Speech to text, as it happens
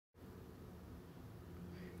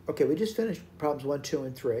Okay, we just finished problems 1, 2,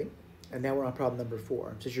 and 3, and now we're on problem number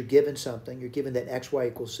 4. It says you're given something, you're given that xy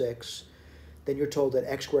equals 6, then you're told that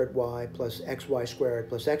x squared y plus xy squared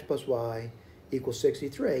plus x plus y equals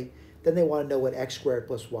 63. Then they want to know what x squared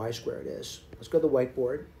plus y squared is. Let's go to the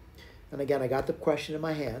whiteboard. And again, I got the question in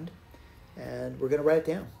my hand, and we're going to write it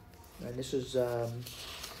down. And this is, let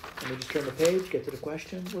me just turn the page, get to the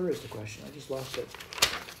question. Where is the question? I just lost it.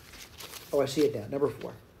 Oh, I see it now, number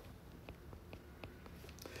 4.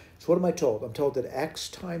 So what am I told? I'm told that x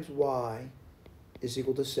times y is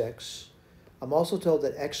equal to 6. I'm also told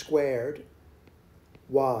that x squared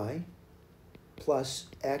y plus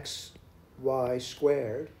xy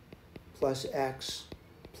squared plus x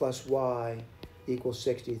plus y equals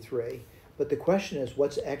 63. But the question is,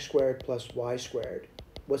 what's x squared plus y squared?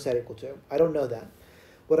 What's that equal to? I don't know that.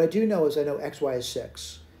 What I do know is I know xy is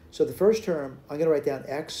 6. So the first term, I'm going to write down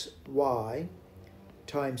xy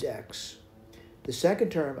times x. The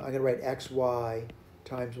second term, I'm going to write xy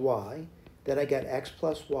times y. Then I get x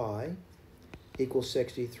plus y equals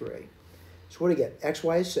 63. So what do you get?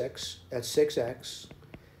 xy is 6, that's 6x.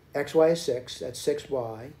 xy is 6, that's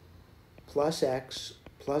 6y, plus x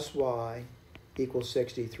plus y equals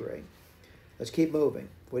 63. Let's keep moving.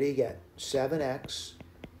 What do you get? 7x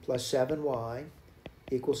plus 7y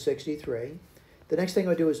equals 63. The next thing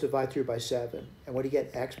I do is divide through by 7. And what do you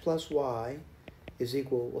get? X plus y is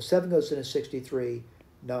equal, well, 7 goes into 63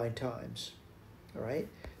 9 times. All right?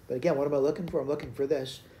 But again, what am I looking for? I'm looking for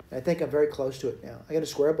this. And I think I'm very close to it now. I'm going to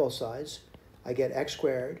square both sides. I get x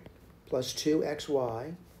squared plus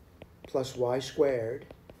 2xy plus y squared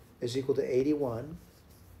is equal to 81.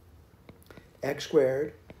 X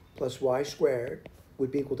squared plus y squared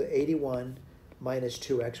would be equal to 81 minus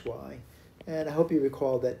 2xy. And I hope you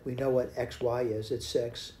recall that we know what xy is. It's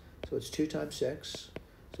 6. So it's 2 times 6.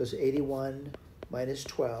 So it's 81 minus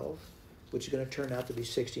 12, which is going to turn out to be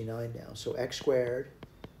 69 now. So x squared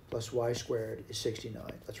plus y squared is 69.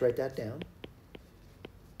 Let's write that down.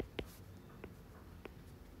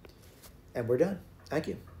 And we're done. Thank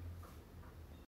you.